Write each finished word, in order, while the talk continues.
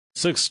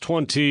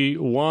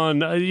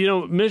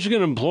621.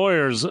 Michigan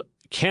employers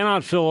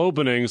cannot fill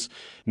openings.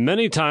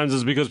 Many times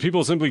is because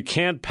people simply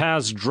can't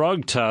pass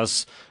drug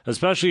tests,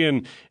 especially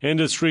in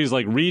industries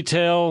like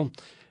retail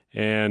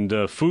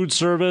and food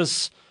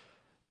service.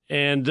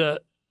 And,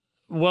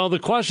 the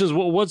question is,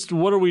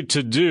 what are we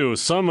to do?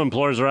 Some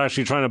employers are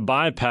actually trying to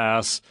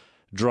bypass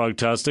drug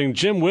testing.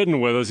 Jim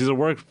Whiddon with us. He's a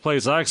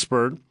workplace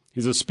expert.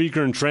 He's a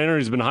speaker and trainer.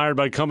 He's been hired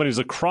by companies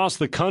across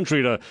the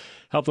country to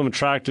help them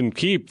attract and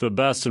keep the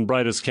best and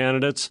brightest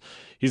candidates.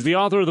 He's the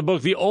author of the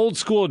book, The Old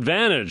School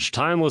Advantage,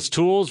 Timeless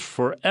Tools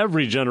for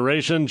Every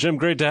Generation. Jim,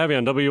 great to have you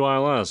on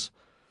WILS.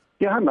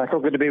 Yeah, hi, Michael.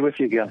 Good to be with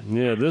you again.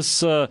 Yeah,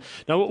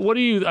 now, what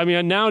do you,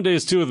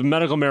 nowadays, too, with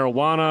medical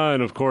marijuana,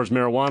 and, of course,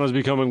 marijuana is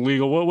becoming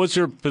legal, what's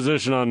your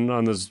position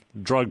on this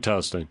drug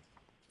testing?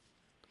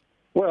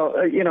 Well,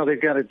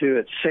 they've got to do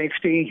it.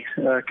 Safety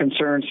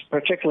concerns,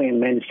 particularly in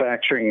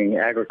manufacturing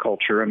and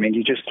agriculture. I mean,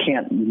 you just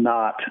can't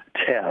not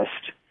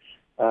test.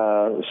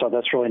 So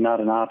that's really not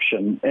an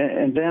option.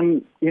 And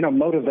then,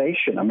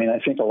 motivation. I mean, I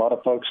think a lot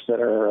of folks that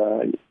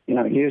are,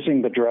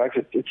 using the drugs,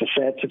 it's a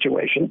sad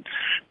situation.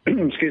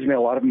 Excuse me.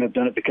 A lot of them have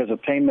done it because of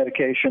pain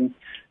medication,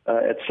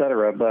 et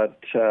cetera.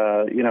 But,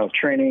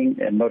 training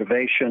and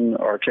motivation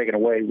are taken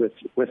away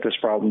with this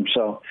problem.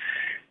 So,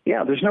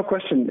 yeah, there's no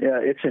question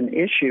it's an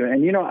issue.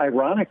 And,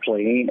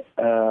 ironically,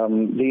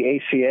 the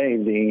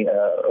ACA, the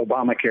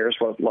Obamacare is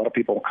what a lot of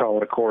people call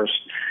it, of course,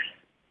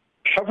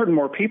 covered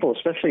more people,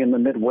 especially in the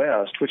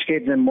Midwest, which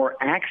gave them more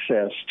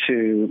access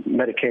to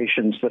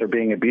medications that are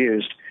being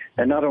abused.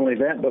 And not only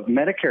that, but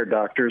Medicare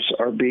doctors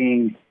are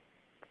being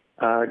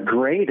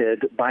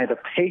graded by the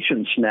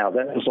patients now.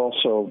 That is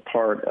also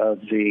part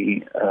of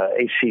the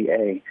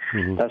ACA.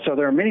 Mm-hmm. So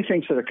there are many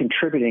things that are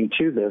contributing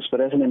to this, but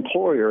as an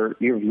employer,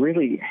 you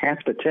really have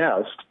to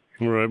test.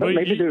 Right, but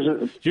maybe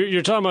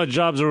you're talking about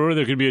jobs where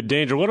there could be a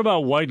danger. What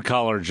about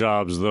white-collar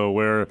jobs, though,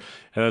 where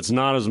that's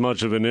not as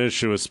much of an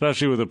issue,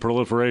 especially with the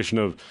proliferation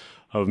of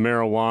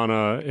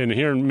marijuana? And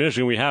here in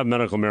Michigan, we have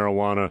medical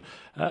marijuana.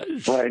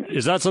 Right.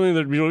 Is that something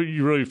that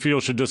you really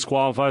feel should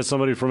disqualify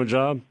somebody from a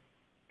job?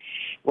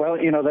 Well,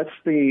 that's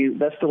the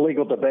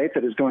legal debate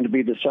that is going to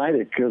be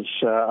decided because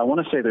I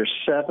want to say there's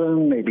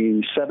 7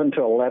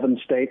 to 11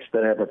 states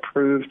that have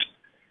approved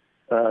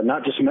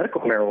not just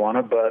medical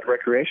marijuana, but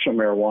recreational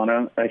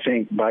marijuana. I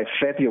think by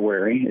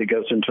February it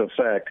goes into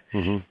effect.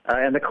 Mm-hmm.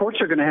 And the courts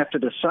are going to have to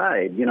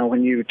decide,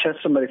 when you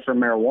test somebody for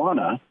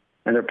marijuana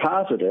and they're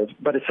positive,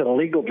 but it's an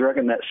illegal drug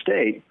in that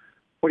state,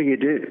 what do you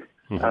do?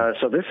 Mm-hmm.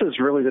 So this is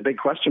really the big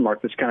question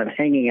mark that's kind of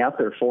hanging out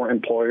there for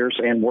employers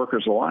and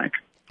workers alike.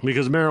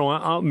 Because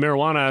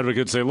marijuana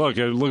advocates say, look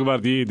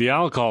about the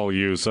alcohol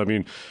use. I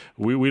mean,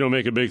 we don't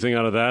make a big thing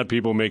out of that.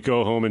 People may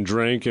go home and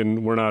drink,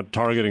 and we're not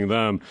targeting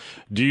them.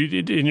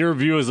 In your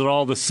view, is it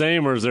all the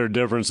same, or is there a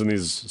difference in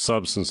these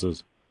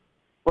substances?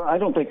 Well, I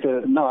don't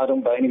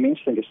by any means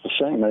think it's the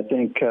same. I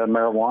think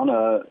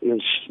marijuana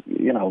is,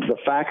 the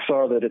facts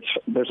are that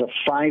there's a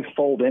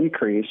 5-fold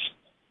increase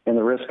in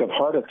the risk of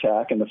heart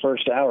attack in the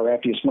first hour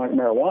after you smoke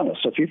marijuana.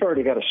 So if you've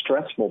already got a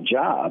stressful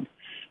job,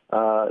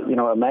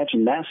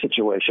 imagine that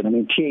situation. I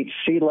mean,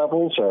 THC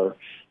levels are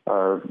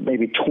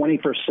maybe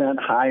 20%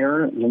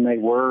 higher than they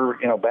were,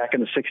 back in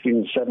the 60s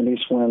and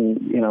 70s when,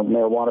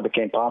 marijuana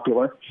became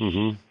popular.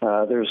 Mm-hmm.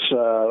 There's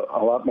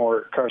a lot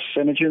more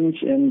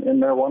carcinogens in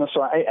marijuana.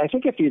 So I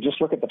think if you just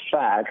look at the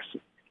facts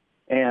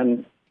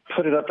and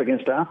put it up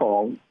against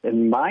alcohol,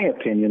 in my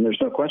opinion,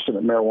 there's no question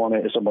that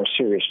marijuana is a more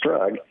serious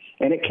drug,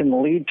 and it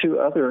can lead to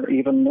other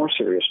even more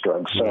serious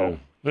drugs. So. Yeah.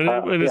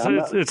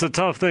 It's a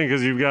tough thing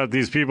because you've got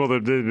these people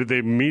that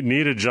they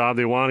need a job,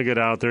 they want to get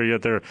out there,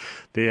 yet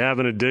they have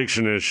an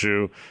addiction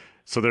issue,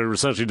 so they're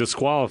essentially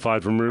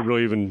disqualified from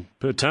really even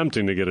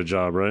attempting to get a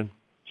job, right?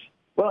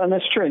 Well, and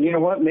that's true. And you know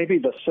what? Maybe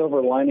the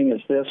silver lining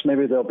is this.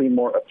 Maybe there'll be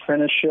more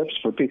apprenticeships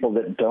for people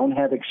that don't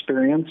have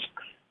experience,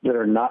 that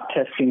are not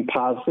testing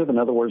positive. In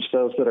other words,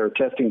 those that are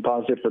testing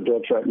positive for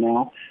drugs right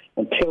now,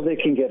 until they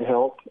can get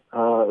help,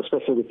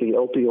 especially with the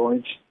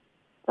opioids.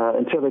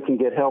 Until they can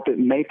get help, it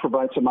may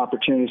provide some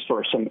opportunities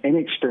for some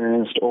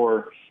inexperienced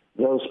or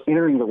those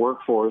entering the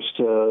workforce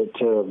to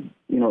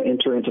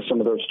enter into some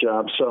of those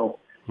jobs. So,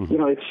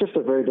 it's just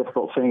a very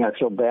difficult thing. I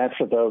feel bad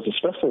for those,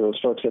 especially those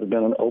folks that have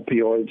been on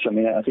opioids. I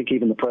mean, I think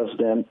even the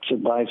president's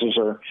advisors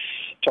are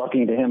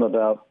talking to him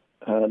about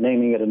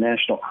naming it a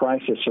national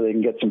crisis so they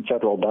can get some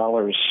federal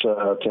dollars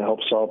to help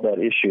solve that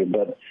issue.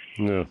 But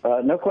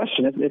no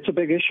question, it's a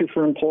big issue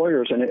for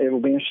employers, and it will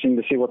be interesting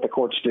to see what the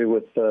courts do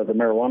with the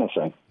marijuana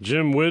thing.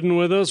 Jim Whiddon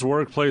with us,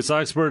 workplace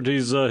expert.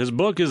 His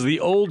book is The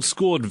Old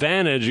School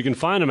Advantage. You can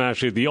find him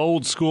actually at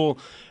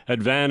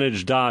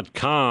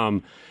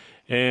theoldschooladvantage.com.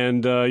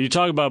 And you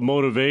talk about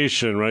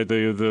motivation, right?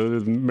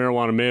 The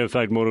marijuana may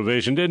affect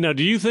motivation. Now,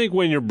 do you think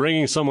when you're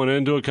bringing someone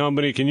into a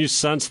company, can you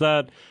sense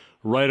that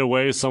right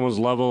away, someone's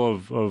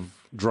level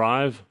of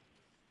drive?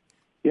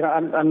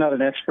 I'm not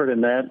an expert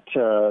in that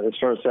as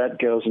far as that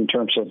goes in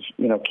terms of,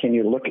 can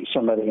you look at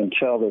somebody and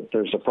tell that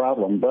there's a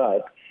problem?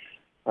 But,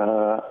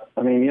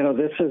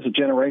 this is a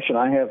generation.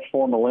 I have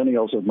 4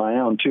 millennials of my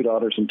own, 2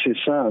 daughters and 2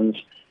 sons,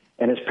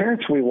 And as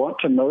parents, we want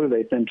to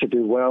motivate them to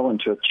do well and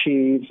to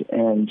achieve.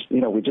 And,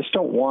 we just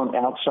don't want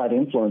outside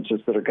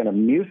influences that are going to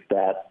mute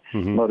that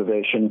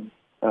motivation,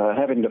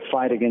 having to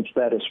fight against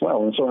that as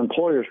well. And so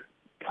employers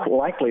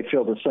likely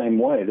feel the same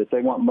way, that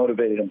they want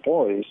motivated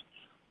employees.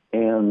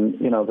 And,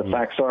 the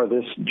facts are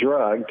this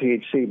drug,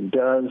 THC,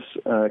 does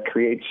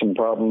create some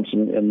problems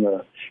in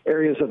the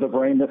areas of the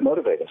brain that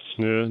motivate us.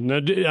 Yeah. Now,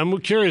 I'm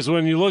curious,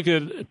 when you look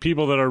at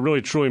people that are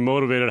really truly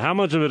motivated, how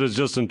much of it is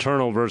just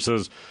internal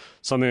versus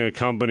something a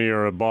company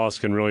or a boss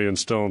can really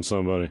instill in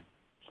somebody?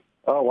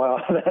 Oh,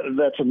 wow.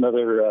 That's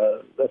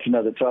another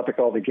topic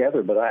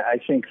altogether. But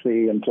I think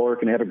the employer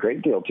can have a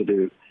great deal to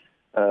do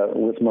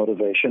with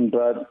motivation.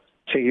 But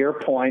to your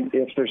point,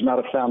 if there's not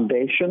a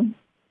foundation,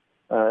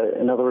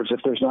 in other words, if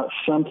there's not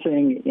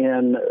something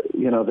in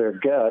their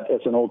gut,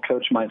 as an old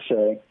coach might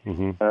say,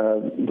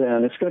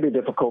 then it's going to be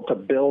difficult to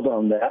build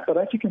on that. But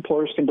I think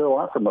employers can do a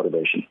lot for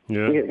motivation.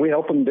 Yeah. We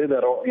help them do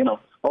that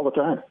all the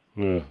time.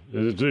 Yeah,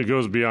 it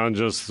goes beyond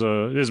just.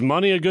 Is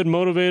money a good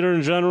motivator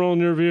in general, in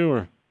your view,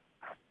 or?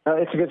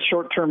 It's a good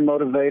short-term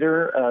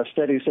motivator.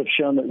 Studies have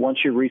shown that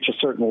once you reach a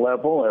certain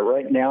level,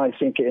 right now I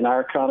think in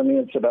our economy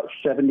it's about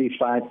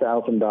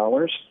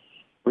 $75,000.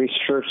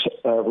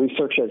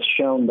 Research has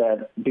shown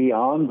that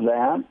beyond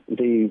that,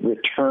 the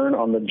return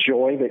on the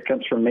joy that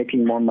comes from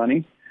making more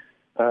money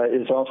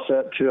is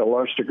offset to a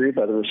large degree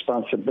by the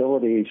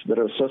responsibilities that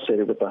are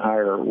associated with the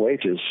higher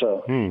wages.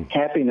 So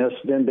happiness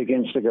then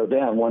begins to go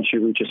down once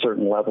you reach a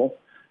certain level.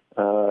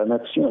 And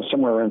that's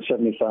somewhere around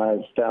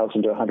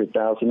 75,000 to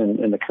 100,000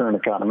 in the current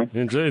economy.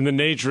 And the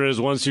nature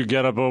is once you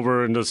get up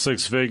over into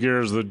six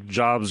figures, the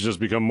jobs just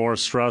become more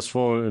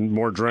stressful and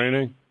more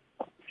draining.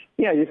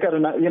 Yeah, you've got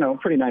a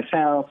pretty nice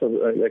house,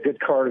 a good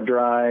car to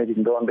drive. You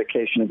can go on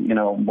vacation,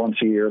 once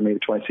a year, maybe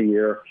twice a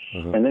year,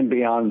 and then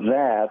beyond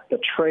that, the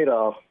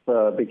trade-off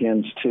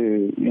begins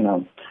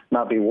to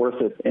not be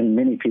worth it in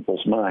many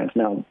people's minds.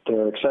 Now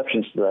there are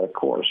exceptions to that, of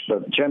course,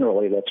 but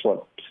generally that's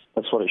what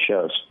it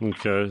shows.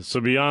 Okay, so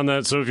beyond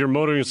that, so if you're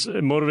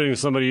motivating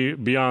somebody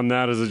beyond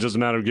that, is it just a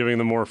matter of giving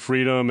them more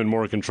freedom and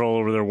more control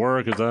over their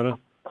work? Is that it?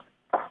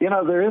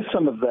 There is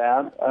some of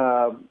that,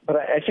 but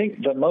I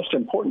think the most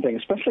important thing,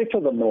 especially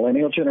for the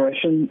millennial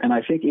generation, and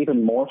I think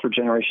even more for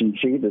Generation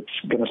Z that's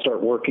going to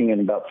start working in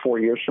about 4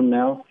 years from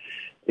now,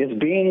 is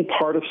being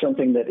part of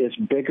something that is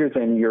bigger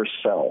than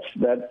yourself.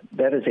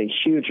 That is a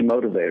huge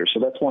motivator. So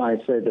that's why I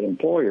say that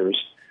employers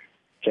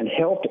can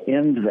help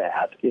in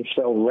that if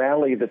they'll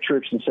rally the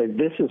troops and say,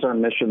 this is our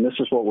mission, this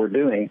is what we're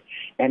doing,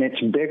 and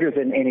it's bigger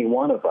than any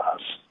one of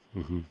us.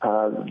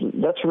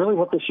 That's really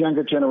what this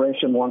younger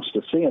generation wants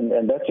to see,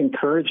 and that's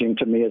encouraging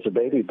to me as a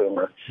baby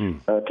boomer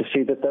to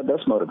see that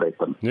does motivate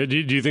them. Do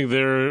you think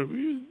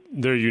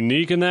they're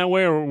unique in that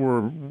way,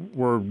 or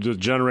were the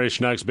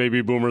Generation X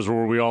baby boomers, or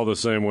were we all the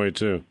same way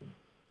too?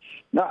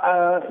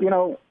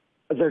 No,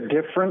 they're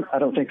different. I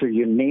don't think they're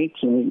unique,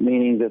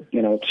 meaning that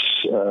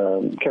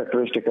it's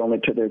characteristic only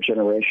to their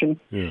generation.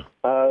 Yeah.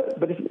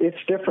 But it's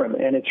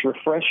different, and it's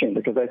refreshing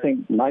because I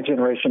think my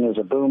generation as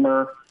a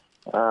boomer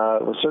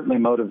was certainly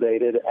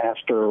motivated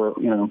after,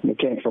 it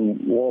came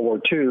from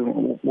World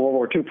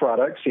War II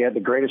products. You had the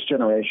greatest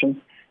generation.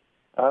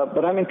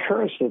 But I'm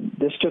encouraged that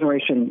this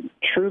generation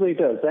truly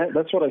does.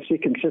 That's what I see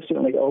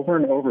consistently over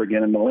and over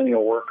again in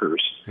millennial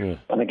workers. Yeah.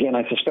 And again,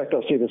 I suspect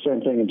I'll see the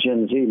same thing in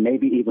Gen Z,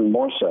 maybe even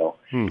more so,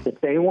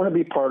 that they want to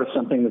be part of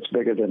something that's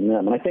bigger than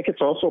them. And I think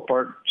it's also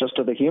part just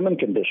of the human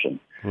condition.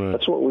 Right.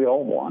 That's what we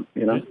all want,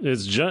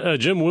 It's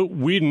Jim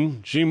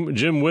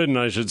Whiddon,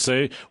 I should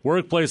say,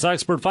 workplace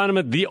expert. Find him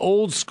at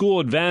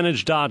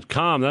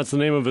theoldschooladvantage.com. That's the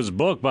name of his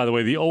book, by the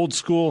way, The Old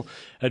School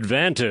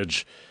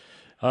Advantage.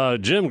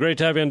 Jim, great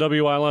to have you on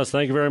WILS.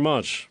 Thank you very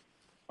much.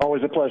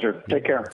 Always a pleasure. Take care.